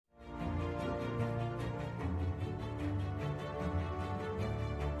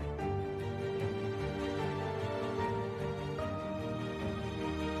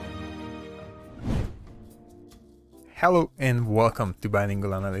Hello and welcome to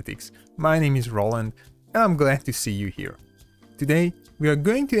Bilingual Analytics. My name is Roland and I'm glad to see you here. Today we are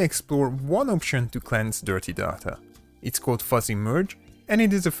going to explore one option to cleanse dirty data. It's called Fuzzy Merge and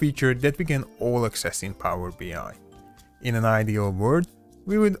it is a feature that we can all access in Power BI. In an ideal world,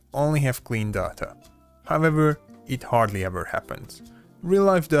 we would only have clean data. However, it hardly ever happens.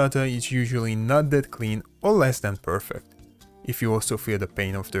 Real-life data is usually not that clean or less than perfect. If you also feel the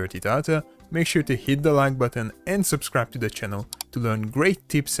pain of dirty data, make sure to hit the like button and subscribe to the channel to learn great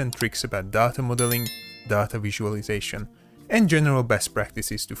tips and tricks about data modeling, data visualization, and general best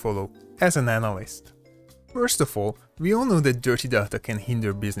practices to follow as an analyst. First of all, we all know that dirty data can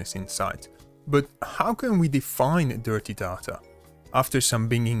hinder business insights. But how can we define dirty data? After some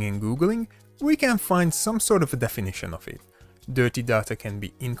binging and googling, we can find some sort of a definition of it. Dirty data can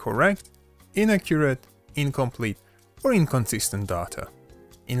be incorrect, inaccurate, incomplete, or inconsistent data.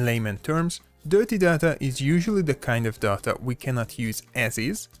 In layman terms, dirty data is usually the kind of data we cannot use as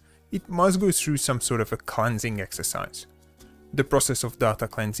is. It must go through some sort of a cleansing exercise. The process of data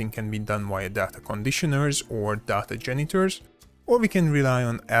cleansing can be done via data conditioners or data janitors, or we can rely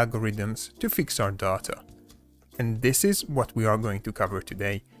on algorithms to fix our data. And this is what we are going to cover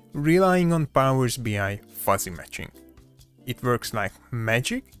today, relying on Power BI fuzzy matching. It works like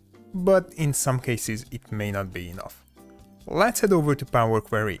magic, but in some cases it may not be enough. Let's head over to Power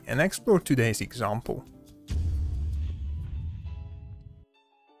Query and explore today's example.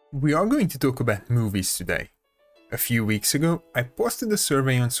 We are going to talk about movies today. A few weeks ago, I posted a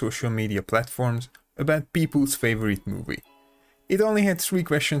survey on social media platforms about people's favorite movie. It only had 3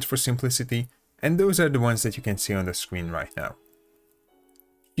 questions for simplicity, and those are the ones that you can see on the screen right now.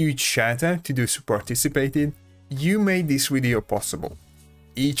 Huge shout out to those who participated. You made this video possible.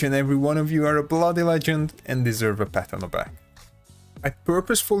 Each and every one of you are a bloody legend and deserve a pat on the back. I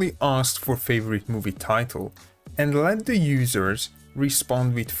purposefully asked for favorite movie title and let the users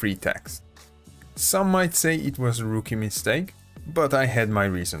respond with free text. Some might say it was a rookie mistake, but I had my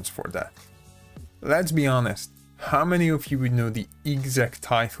reasons for that. Let's be honest, how many of you would know the exact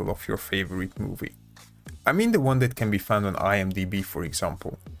title of your favorite movie? I mean the one that can be found on IMDB, for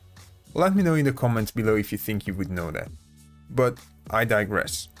example. Let me know in the comments below if you think you would know that. But I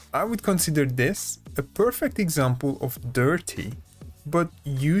digress. I would consider this a perfect example of dirty but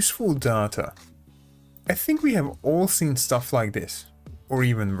useful data. I think we have all seen stuff like this, or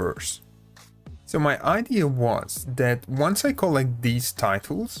even worse. So my idea was that once I collect these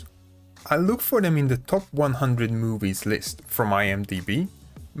titles, I look for them in the top 100 movies list from IMDB,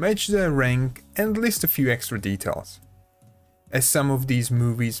 match their rank and list a few extra details. As some of these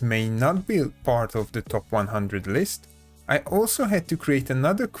movies may not be part of the top 100 list, I also had to create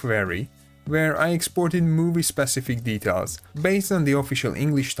another query where I exported movie-specific details based on the official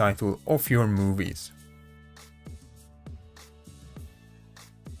English title of your movies.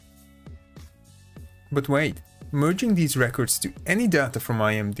 But wait, merging these records to any data from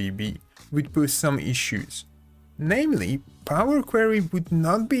IMDB would pose some issues. Namely, Power Query would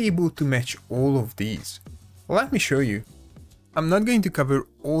not be able to match all of these. Let me show you. I'm not going to cover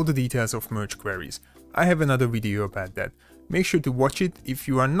all the details of merge queries. I have another video about that. Make sure to watch it if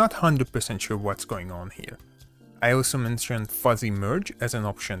you are not 100% sure what's going on here. I also mentioned fuzzy merge as an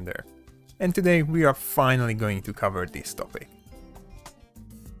option there. And today we are finally going to cover this topic.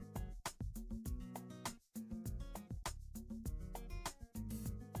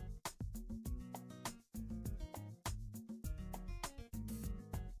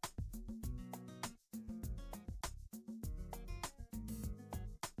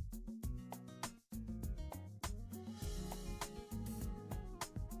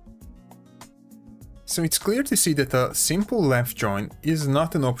 So it's clear to see that a simple left join is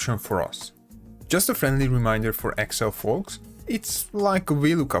not an option for us. Just a friendly reminder for Excel folks, it's like a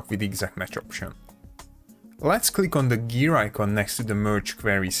VLOOKUP with the exact match option. Let's click on the gear icon next to the merge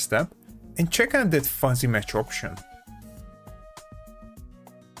query step and check out that fuzzy match option.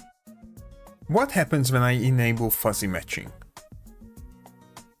 What happens when I enable fuzzy matching?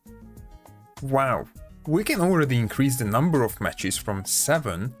 Wow, we can already increase the number of matches from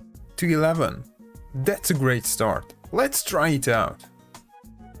 7 to 11. That's a great start. Let's try it out.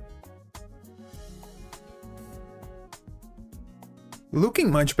 Looking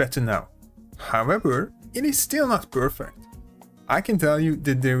much better now. However, it is still not perfect. I can tell you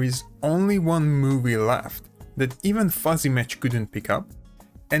that there is only one movie left that even fuzzy match couldn't pick up,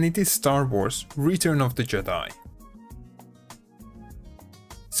 and it is Star Wars: Return of the Jedi.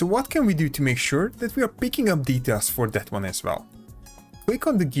 So what can we do to make sure that we are picking up details for that one as well? Click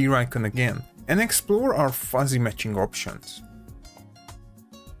on the gear icon again and explore our fuzzy matching options.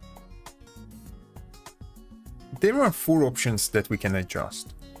 there are 4 options that we can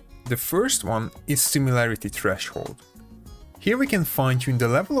adjust. The first one is similarity threshold. Here we can fine-tune the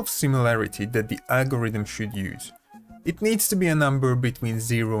level of similarity that the algorithm should use. It needs to be a number between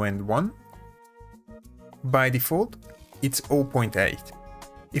 0 and 1. By default, it's 0.8.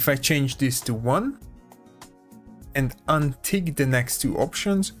 If I change this to 1 and untick the next 2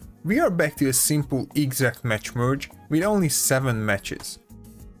 options, we are back to a simple exact match merge with only 7 matches.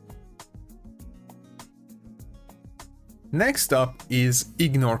 Next up is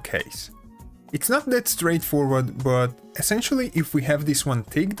ignore case. It's not that straightforward, but essentially if we have this one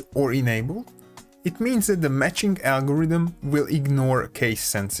ticked or enabled, it means that the matching algorithm will ignore case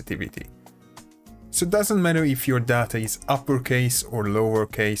sensitivity. So it doesn't matter if your data is uppercase or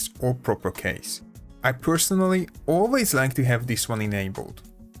lowercase or proper case. I personally always like to have this one enabled.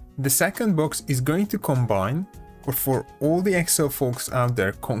 The second box is going to combine, or for all the Excel folks out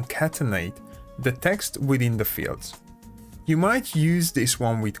there, concatenate the text within the fields. You might use this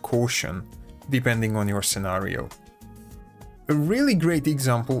one with caution, depending on your scenario. A really great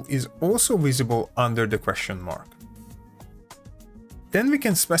example is also visible under the question mark. Then we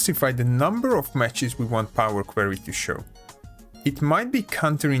can specify the number of matches we want Power Query to show. It might be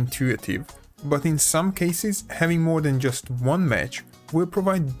counterintuitive, but in some cases having more than just one match will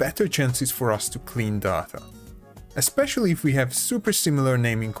provide better chances for us to clean data, especially if we have super similar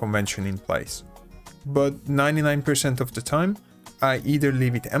naming convention in place. But 99% of the time, I either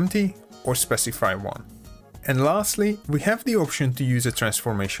leave it empty or specify one. And lastly, we have the option to use a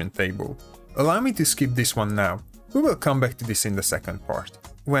transformation table. Allow me to skip this one now. We will come back to this in the second part.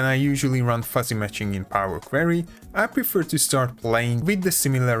 When I usually run fuzzy matching in Power Query, I prefer to start playing with the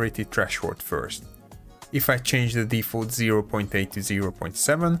similarity threshold first. If I change the default 0.8 to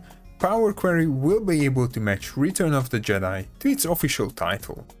 0.7, Power Query will be able to match Return of the Jedi to its official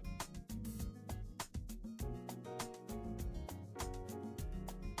title.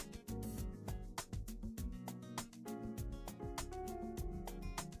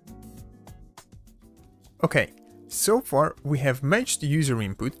 Okay, so far we have matched user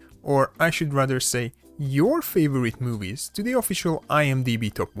input, or I should rather say your favorite movies, to the official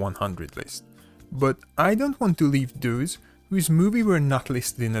IMDB Top 100 list. But I don't want to leave those whose movie were not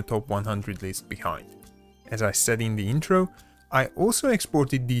listed in the Top 100 list behind. As I said in the intro, I also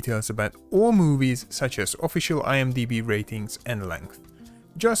exported details about all movies such as official IMDB ratings and length,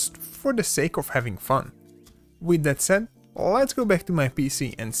 just for the sake of having fun. With that said, let's go back to my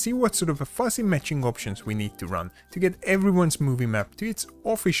PC and see what sort of a fuzzy matching options we need to run to get everyone's movie map to its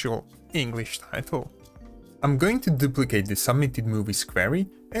official English title. I'm going to duplicate the submitted movies query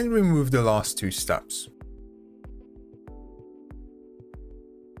and remove the last 2 steps.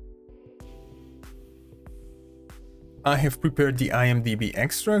 I have prepared the IMDB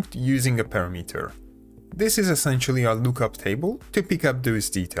extract using a parameter. This is essentially a lookup table to pick up those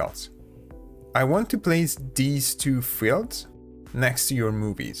details. I want to place these 2 fields next to your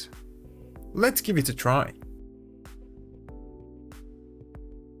movies. Let's give it a try.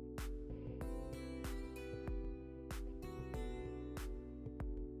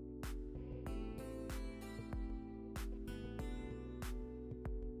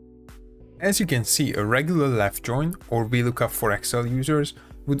 As you can see, a regular left join or VLOOKUP for Excel users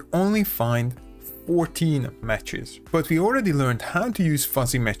would only find 14 matches. But we already learned how to use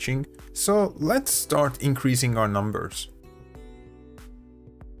fuzzy matching, so let's start increasing our numbers.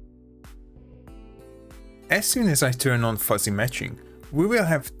 As soon as I turn on fuzzy matching, we will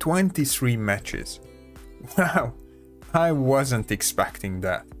have 23 matches. Wow, I wasn't expecting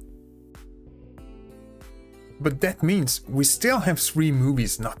that. But that means we still have 3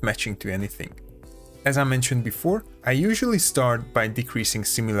 movies not matching to anything. As I mentioned before, I usually start by decreasing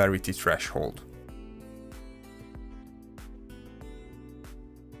similarity threshold.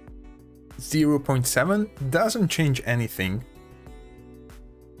 0.7 doesn't change anything.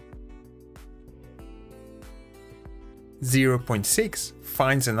 0.6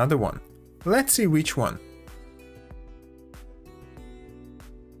 finds another one. Let's see which one.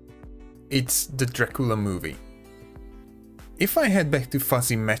 It's the Dracula movie. If I head back to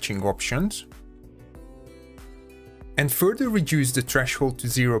fuzzy matching options and further reduce the threshold to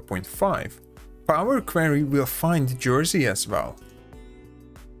 0.5, Power Query will find Jersey as well.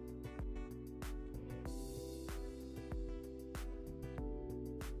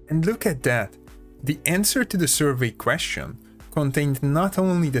 And look at that, the answer to the survey question contained not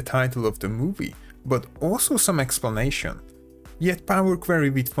only the title of the movie, but also some explanation. Yet Power Query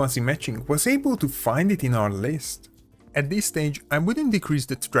with fuzzy matching was able to find it in our list. At this stage, I wouldn't decrease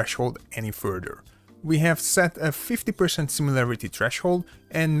the threshold any further. we have set a 50% similarity threshold,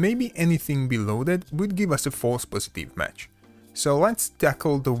 and maybe anything below that would give us a false positive match. So let's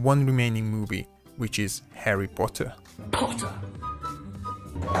tackle the one remaining movie, which is Harry Potter. Potter.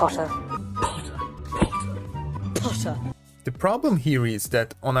 Potter. Potter. Potter. Potter. The problem here is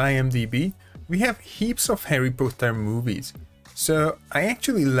that on IMDB, we have heaps of Harry Potter movies, so I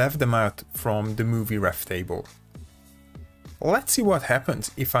actually left them out from the movie ref table. Let's see what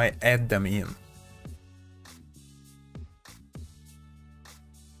happens if I add them in.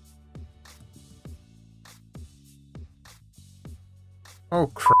 Oh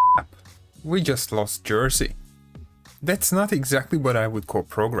crap, we just lost Jersey. That's not exactly what I would call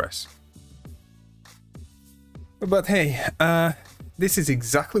progress. But hey, this is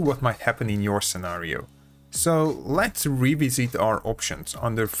exactly what might happen in your scenario. So let's revisit our options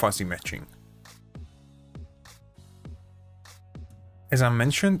under fuzzy matching. As I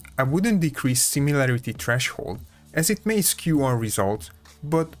mentioned, I wouldn't decrease similarity threshold as it may skew our results,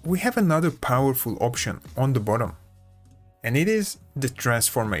 but we have another powerful option on the bottom. And it is the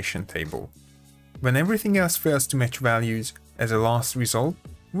transformation table. When everything else fails to match values as a last result,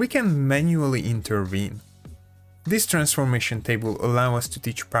 we can manually intervene. This transformation table allows us to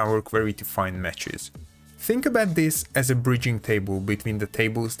teach Power Query to find matches. Think about this as a bridging table between the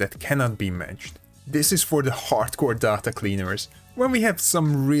tables that cannot be matched. This is for the hardcore data cleaners, when we have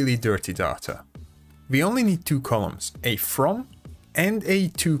some really dirty data. We only need two columns, a from and a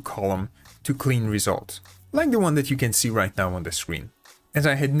to column, to clean results, like the one that you can see right now on the screen. As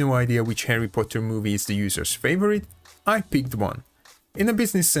I had no idea which Harry Potter movie is the user's favorite, I picked one. In a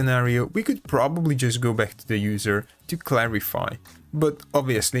business scenario, we could probably just go back to the user to clarify, but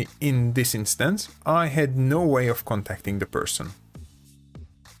obviously in this instance, I had no way of contacting the person.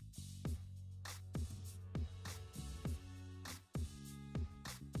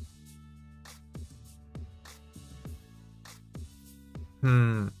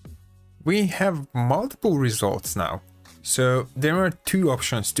 We have multiple results now, so there are two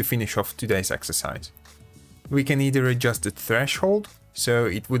options to finish off today's exercise. We can either adjust the threshold, so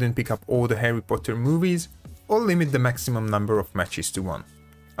it wouldn't pick up all the Harry Potter movies, or limit the maximum number of matches to 1.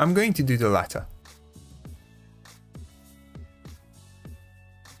 I'm going to do the latter.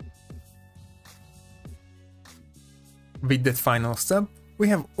 With that final step, we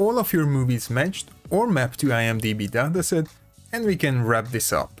have all of your movies matched or mapped to IMDB dataset, and we can wrap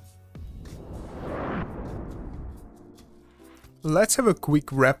this up. Let's have a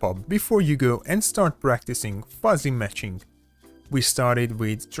quick wrap up before you go and start practicing fuzzy matching. We started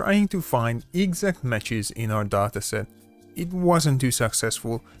with trying to find exact matches in our dataset. It wasn't too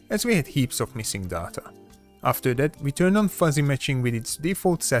successful as we had heaps of missing data. After that, we turned on fuzzy matching with its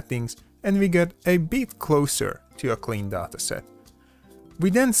default settings and we got a bit closer to a clean dataset. We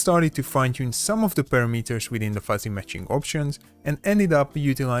then started to fine-tune some of the parameters within the fuzzy matching options and ended up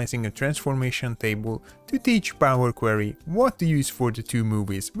utilizing a transformation table to teach Power Query what to use for the two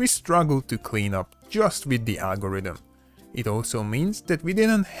movies we struggled to clean up just with the algorithm. It also means that we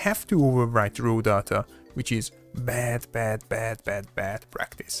didn't have to overwrite raw data, which is bad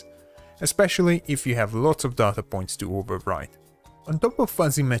practice, especially if you have lots of data points to overwrite. On top of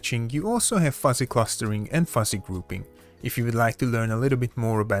fuzzy matching, you also have fuzzy clustering and fuzzy grouping. If you would like to learn a little bit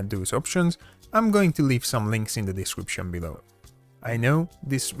more about those options, I'm going to leave some links in the description below. I know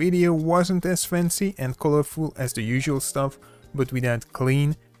this video wasn't as fancy and colorful as the usual stuff, but without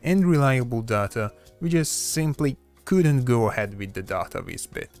clean and reliable data, we just simply couldn't go ahead with the data viz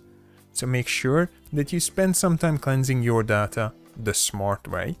bit. So make sure that you spend some time cleansing your data the smart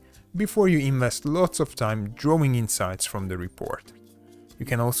way before you invest lots of time drawing insights from the report. You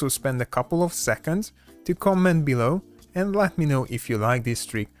can also spend a couple of seconds to comment below and let me know if you like this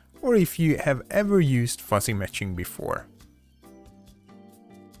trick or if you have ever used fuzzy matching before.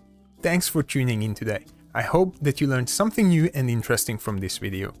 Thanks for tuning in today. I hope that you learned something new and interesting from this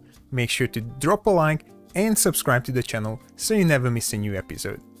video. Make sure to drop a like and subscribe to the channel so you never miss a new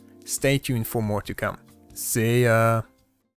episode. Stay tuned for more to come. See ya!